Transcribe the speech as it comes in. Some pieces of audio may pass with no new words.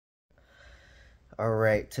All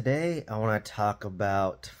right, today I want to talk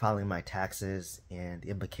about filing my taxes and the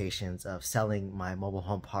implications of selling my mobile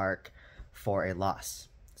home park for a loss.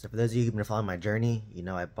 So for those of you who've been following my journey, you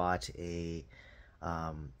know I bought a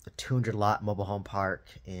 200 lot mobile home park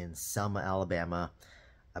in Selma, Alabama.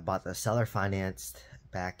 I bought the seller financed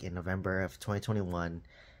back in November of 2021,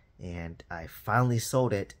 and I finally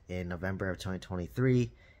sold it in November of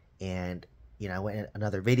 2023. And I went in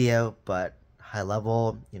another video, but high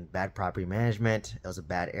level in bad property management. It was a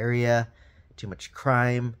bad area, too much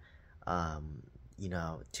crime,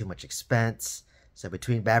 too much expense. So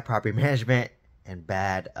between bad property management and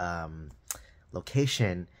bad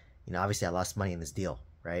location, obviously I lost money in this deal,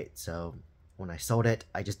 right? So when I sold it,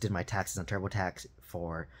 I just did my taxes on TurboTax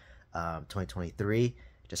for 2023.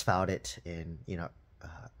 Just filed it in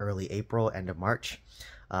early April, end of March.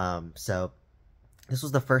 So this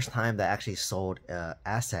was the first time that I actually sold an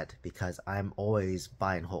asset, because I'm always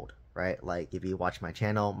buy and hold, right? Like if you watch my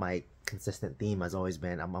channel, my consistent theme has always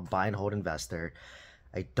been I'm a buy and hold investor.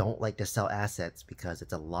 I don't like to sell assets because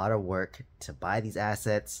it's a lot of work to buy these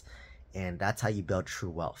assets, and that's how you build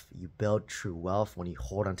true wealth. You build true wealth when you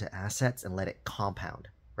hold onto assets and let it compound,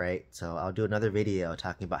 right? So I'll do another video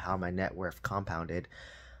talking about how my net worth compounded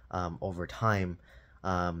over time,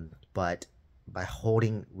 but by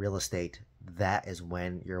holding real estate, that is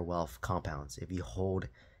when your wealth compounds. If you hold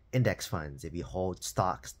index funds, if you hold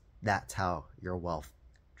stocks, that's how your wealth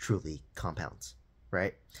truly compounds,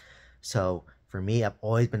 right? So for me, I've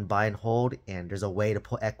always been buy and hold, and there's a way to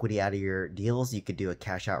pull equity out of your deals. You could do a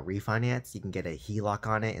cash out refinance. You can get a HELOC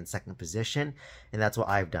on it in second position, and that's what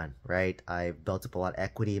I've done, right? I've built up a lot of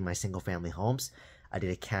equity in my single family homes. I did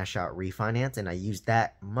a cash out refinance, and I used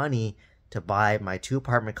that money to buy my 2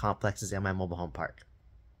 apartment complexes and my mobile home park.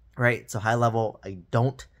 Right, so high level, I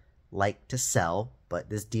don't like to sell, but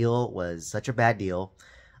this deal was such a bad deal,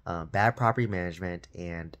 bad property management,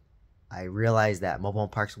 and I realized that mobile home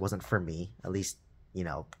parks wasn't for me. At least,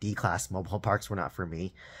 D-class mobile home parks were not for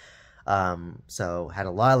me. So had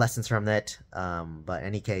a lot of lessons from that, but in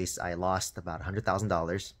any case, I lost about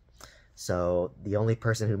 $100,000. So the only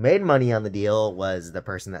person who made money on the deal was the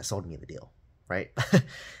person that sold me the deal, right?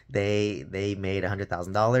 They made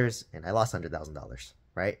 $100,000 and I lost $100,000.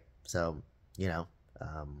 Right? So,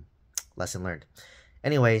 lesson learned.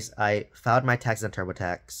 Anyways, I filed my taxes on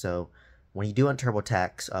TurboTax. So when you do on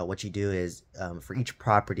TurboTax, what you do is for each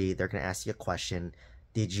property, they're going to ask you a question.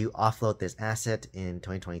 Did you offload this asset in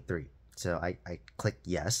 2023? So I click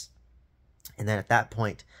yes. And then at that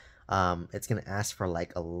point, it's going to ask for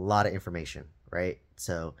like a lot of information, right?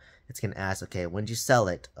 So it's going to ask, okay, when did you sell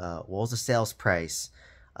it? What was the sales price?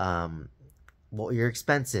 What were your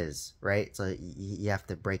expenses, right? So you have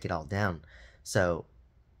to break it all down. So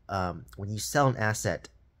when you sell an asset,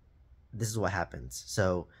 this is what happens.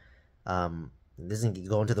 So this isn't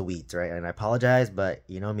go into the weeds, right? And I apologize, but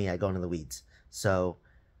you know me, I go into the weeds. So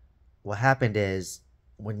what happened is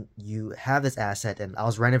when you have this asset, and I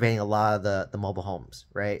was renovating a lot of the mobile homes,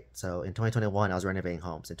 right? So in 2021, I was renovating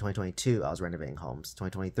homes. In 2022, I was renovating homes.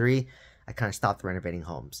 2023, I kind of stopped renovating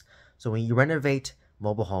homes. So when you renovate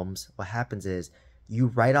mobile homes, what happens is you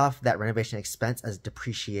write off that renovation expense as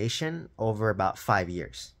depreciation over about 5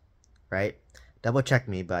 years, right? Double check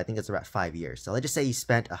me, but I think it's about 5 years. So let's just say you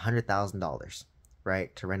spent $100,000,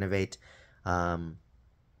 right, to renovate. In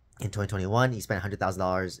 2021, you spent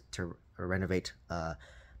 $100,000 to renovate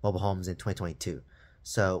mobile homes in 2022.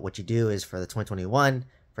 So what you do is for the 2021,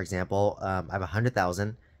 for example, I have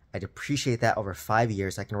 $100,000. I depreciate that over 5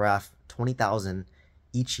 years. I can write off $20,000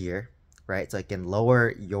 each year, right? So I can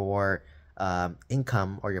lower your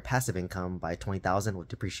income or your passive income by $20,000 with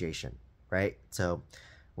depreciation, right? So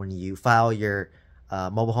when you file your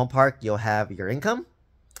mobile home park, you'll have your income,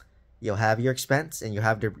 you'll have your expense, and you'll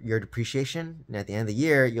have your depreciation. And at the end of the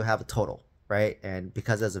year, you'll have a total, right? And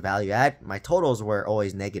because as a value add, my totals were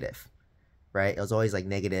always negative, right? It was always like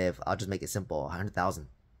negative. I'll just make it simple, 100,000,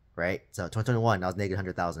 right? So 2021, I was negative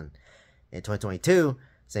 100,000. In 2022,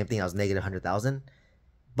 same thing, I was negative 100,000.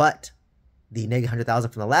 But the negative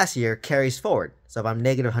 100,000 from the last year carries forward. So if I'm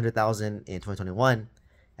negative 100,000 in 2021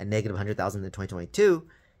 and negative 100,000 in 2022,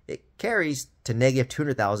 it carries to negative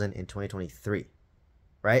 200,000 in 2023,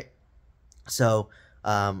 right? So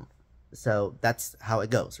that's how it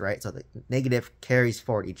goes, right? So the negative carries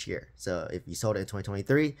forward each year. So if you sold it in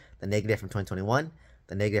 2023, the negative from 2021,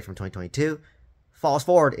 the negative from 2022 falls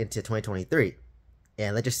forward into 2023.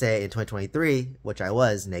 And let's just say in 2023, which I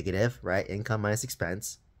was negative, right? Income minus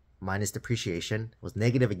expense minus depreciation was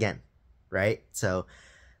negative again, right? So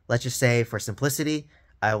let's just say for simplicity,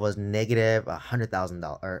 I was negative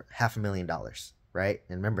 $100,000 or $500,000, right?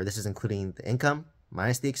 And remember, this is including the income,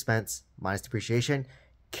 minus the expense, minus depreciation,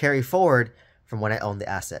 carry forward from when I owned the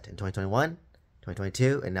asset in 2021,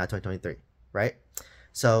 2022, and now 2023, right?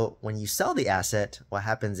 So when you sell the asset, what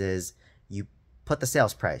happens is you put the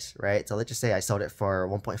sales price, right? So let's just say I sold it for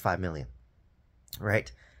 1.5 million,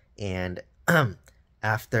 right? And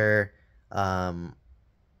after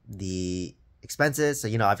the expenses,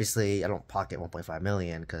 so obviously I don't pocket 1.5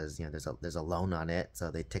 million because there's a loan on it,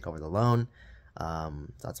 so they take over the loan. So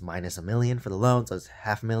that's minus $1 million for the loan, so it's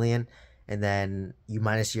 $500,000, and then you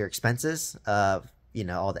minus your expenses of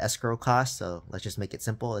all the escrow costs. So let's just make it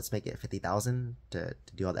simple. Let's make it 50,000 to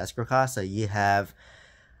do all the escrow costs. So you have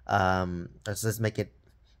let's make it,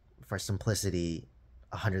 for simplicity,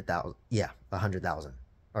 100,000. Yeah, 100,000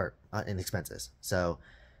 or in expenses. So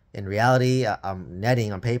in reality, I'm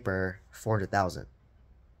netting on paper 400,000,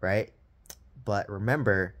 right? But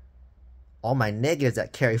remember, all my negatives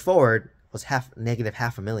that carry forward was negative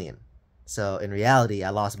 $500,000. So in reality,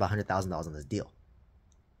 I lost about $100,000 on this deal,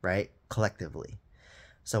 right? Collectively.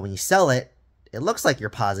 So when you sell it, it looks like you're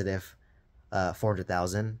positive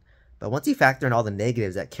 400,000, but once you factor in all the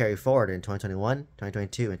negatives that carry forward in 2021,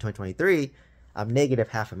 2022, and 2023, I'm negative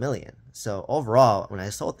 $500,000. So overall, when I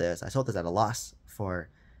sold this at a loss for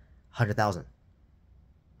 100,000,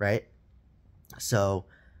 right? So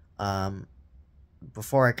and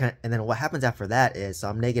then what happens after that is, so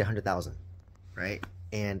I'm negative 100,000, right?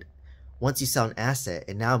 And once you sell an asset,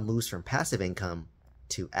 it now moves from passive income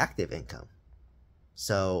to active income.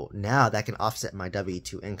 So now that can offset my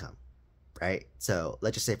W-2 income, right? So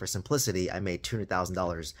let's just say, for simplicity, I made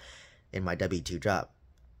 $200,000 in my W-2 job,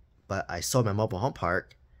 but I sold my mobile home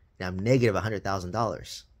park and I'm negative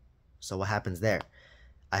 $100,000. So what happens there?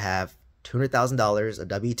 I have $200,000 of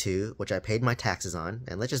W-2, which I paid my taxes on,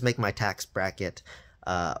 and let's just make my tax bracket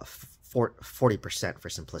 40% for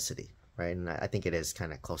simplicity, right? And I think it is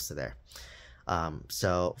kind of close to there.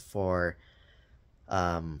 So for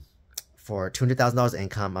 $200,000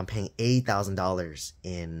 income, I'm paying $80,000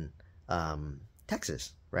 in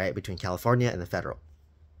taxes, right, between California and the federal.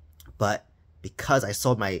 But because I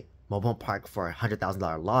sold my mobile home park for a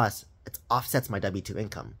 $100,000 loss, it offsets my W-2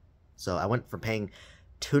 income. So I went from paying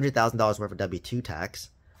 $200,000 worth of W-2 tax,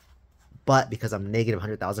 but because I'm negative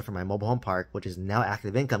 $100,000 for my mobile home park, which is now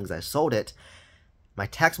active income because I sold it, my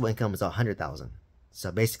taxable income is $100,000.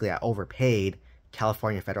 So basically, I overpaid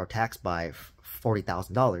California federal tax by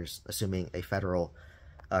 $40,000, assuming a federal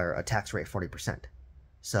or a tax rate of 40%.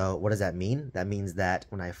 So what does that mean? That means that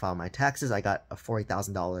when I file my taxes, I got a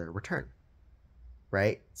 $40,000 return,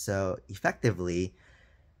 right? So effectively,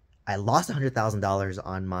 I lost $100,000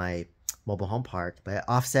 on my mobile home park, but I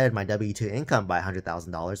offset my W-2 income by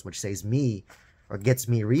 $100,000, which saves me or gets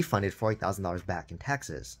me refunded $40,000 back in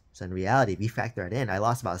taxes. So in reality, if you factor that in, I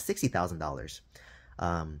lost about $60,000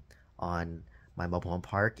 on my mobile home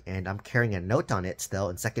park, and I'm carrying a note on it still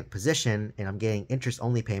in second position, and I'm getting interest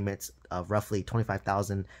only payments of roughly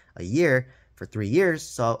 $25,000 a year for 3 years.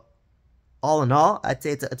 So all in all, I'd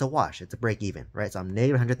say it's a wash. It's a break even, right? So I'm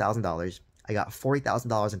negative $100,000. I got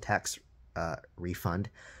 $40,000 in tax refund,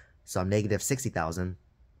 so I'm negative $60,000.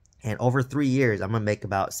 And over 3 years, I'm gonna make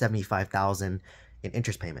about $75,000 in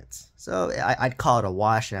interest payments. So I'd call it a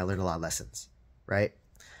wash, and I learned a lot of lessons, right?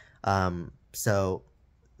 So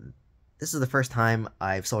this is the first time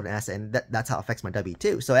I've sold an asset, and that's how it affects my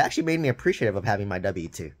W-2. So it actually made me appreciative of having my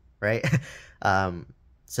W-2, right?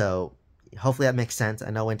 So hopefully that makes sense.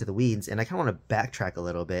 I know I went into the weeds, and I kind of want to backtrack a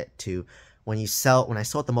little bit to when I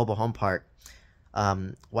sold the mobile home park.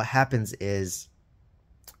 What happens is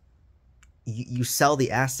you sell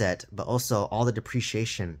the asset, but also all the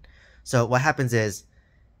depreciation. So what happens is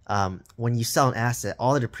when you sell an asset,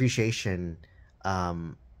 all the depreciation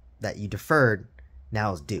that you deferred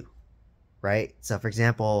now is due, right? So for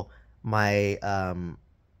example, my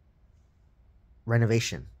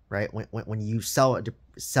renovation, right? When you sell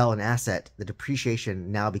an asset, the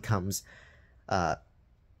depreciation now becomes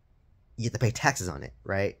you have to pay taxes on it,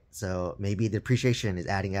 right? So maybe the depreciation is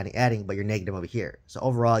adding, but you're negative over here. So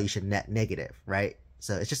overall, you should net negative, right?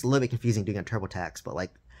 So it's just a little bit confusing doing a TurboTax, but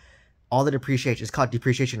like all the depreciation, it's called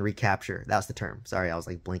depreciation recapture. That's the term. Sorry, I was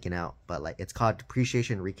like blinking out, but like it's called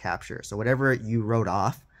depreciation recapture. So whatever you wrote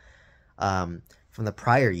off from the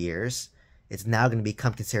prior years, it's now going to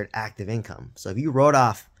become considered active income. So if you wrote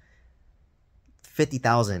off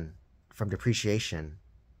 $50,000 from depreciation,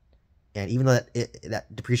 and even though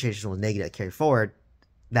that depreciation was negative, carried forward,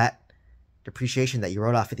 that depreciation that you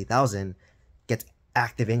wrote off $50,000 gets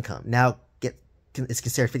active income. Now it's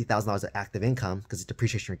considered $50,000 of active income because it's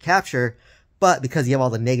depreciation recapture, but because you have all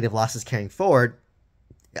the negative losses carrying forward,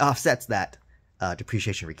 it offsets that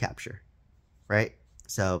depreciation recapture, right?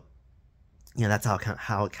 So that's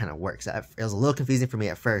how it kind of works. It was a little confusing for me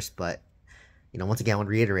at first, but once again, I want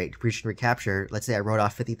to reiterate: depreciation recapture. Let's say I wrote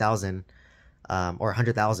off 50,000 or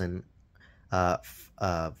 100,000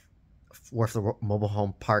 worth of mobile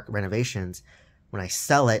home park renovations. When I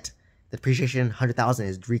sell it, the depreciation 100,000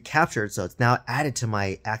 is recaptured, so it's now added to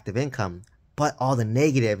my active income. But all the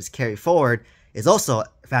negatives carry forward is also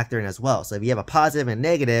factored in as well. So if you have a positive and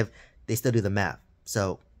negative, they still do the math.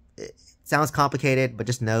 So it sounds complicated, but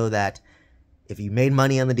just know that if you made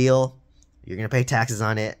money on the deal, you're going to pay taxes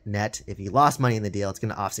on it net. If you lost money in the deal, it's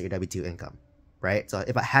going to offset your W-2 income, right? So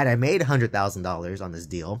if I made $100,000 on this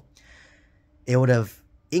deal, it would have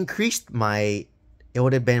increased it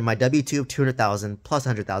would have been my W-2 of 200,000 plus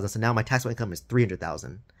 100,000. So now my taxable income is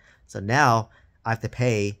 300,000. So now I have to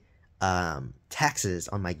pay taxes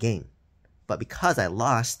on my gain. But because I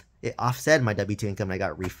lost, it offset my W-2 income and I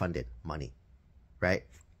got refunded money, right?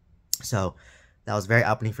 So that was very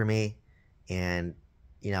eye-opening for me. And,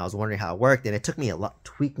 I was wondering how it worked. And it took me a lot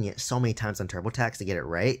tweaking it so many times on TurboTax to get it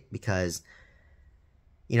right because,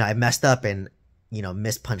 I messed up and,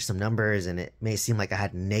 mispunched some numbers and it may seem like I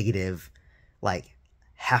had negative, like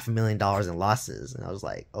 $500,000 in losses. And I was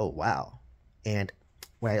like, oh, wow. And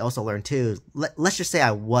what I also learned too, let's just say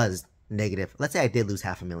I was negative. Let's say I did lose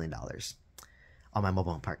 $500,000 on my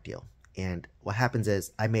mobile home park deal. And what happens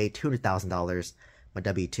is I made $200,000 my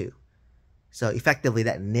W-2. So effectively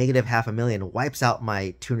that negative $500,000 wipes out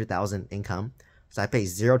my $200,000 income. So I pay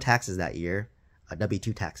zero taxes that year,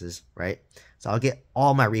 W-2 taxes, right? So I'll get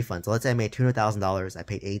all my refunds. So let's say I made $200,000. I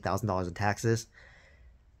paid $80,000 in taxes.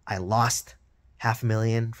 I lost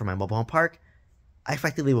 $500,000 from my mobile home park. I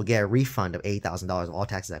effectively will get a refund of $80,000 of all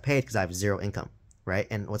taxes I paid because I have zero income, right?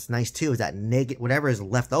 And what's nice too is that whatever is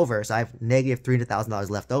left over, so I have negative $300,000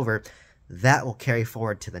 left over, that will carry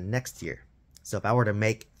forward to the next year. So if I were to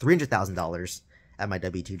make $300,000 at my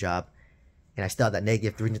W-2 job and I still have that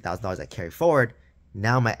negative $300,000 that carry forward,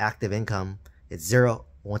 now my active income is zero.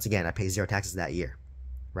 Once again, I pay zero taxes that year,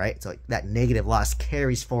 right? So that negative loss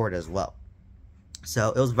carries forward as well.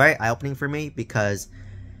 So it was very eye-opening for me because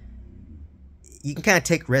you can kind of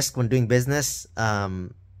take risk when doing business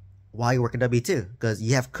while you work in W-2 because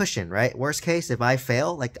you have cushion, right? Worst case, if I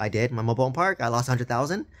fail, like I did my mobile home park, I lost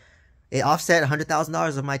 $100,000. It offset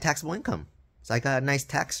 $100,000 of my taxable income. So I got a nice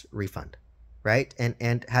tax refund, right?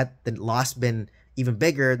 And had the loss been even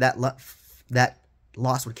bigger, that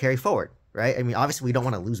loss would carry forward, right? I mean, obviously we don't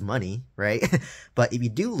want to lose money, right? But if you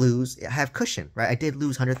do lose, I have cushion, right? I did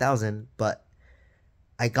lose $100,000, but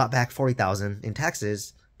I got back $40,000 in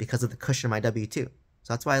taxes because of the cushion of my W-2. So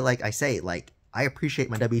that's why, like I say, like I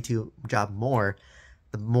appreciate my W-2 job more,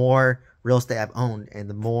 the more real estate I've owned and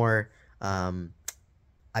the more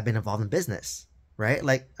I've been involved in business, right?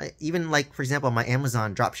 Like even like, for example, my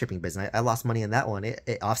Amazon drop shipping business, I lost money in that one.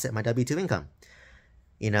 It offset my W-2 income.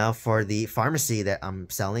 For the pharmacy that I'm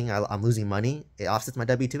selling, I'm losing money. It offsets my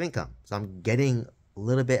W-2 income. So I'm getting a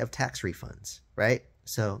little bit of tax refunds, right?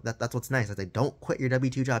 So that's what's nice. I say, don't quit your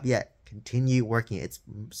W-2 job yet. Continue working. It's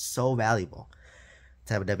so valuable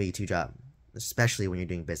to have a W-2 job, especially when you're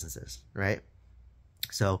doing businesses, right?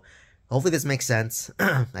 So hopefully this makes sense.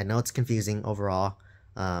 I know it's confusing overall,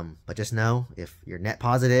 but just know if you're net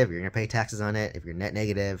positive, you're going to pay taxes on it. If you're net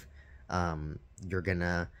negative, you're going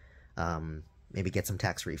to maybe get some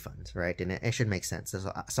tax refunds, right? And it should make sense.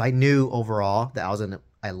 So I knew overall that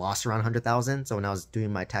I lost around 100,000. So when I was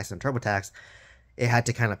doing my tax and TurboTax, it had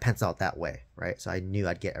to kind of pencil out that way, right? So I knew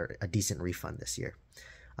I'd get a decent refund this year.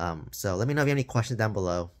 So let me know if you have any questions down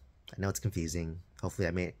below. I know it's confusing.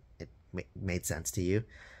 Hopefully it made sense to you.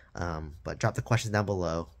 But drop the questions down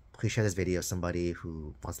below. Please share this video with somebody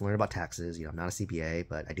who wants to learn about taxes. I'm not a CPA,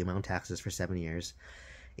 but I do my own taxes for 7 years.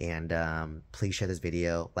 And please share this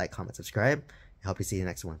video, like, comment, subscribe. I hope to see you in the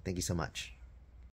next one. Thank you so much.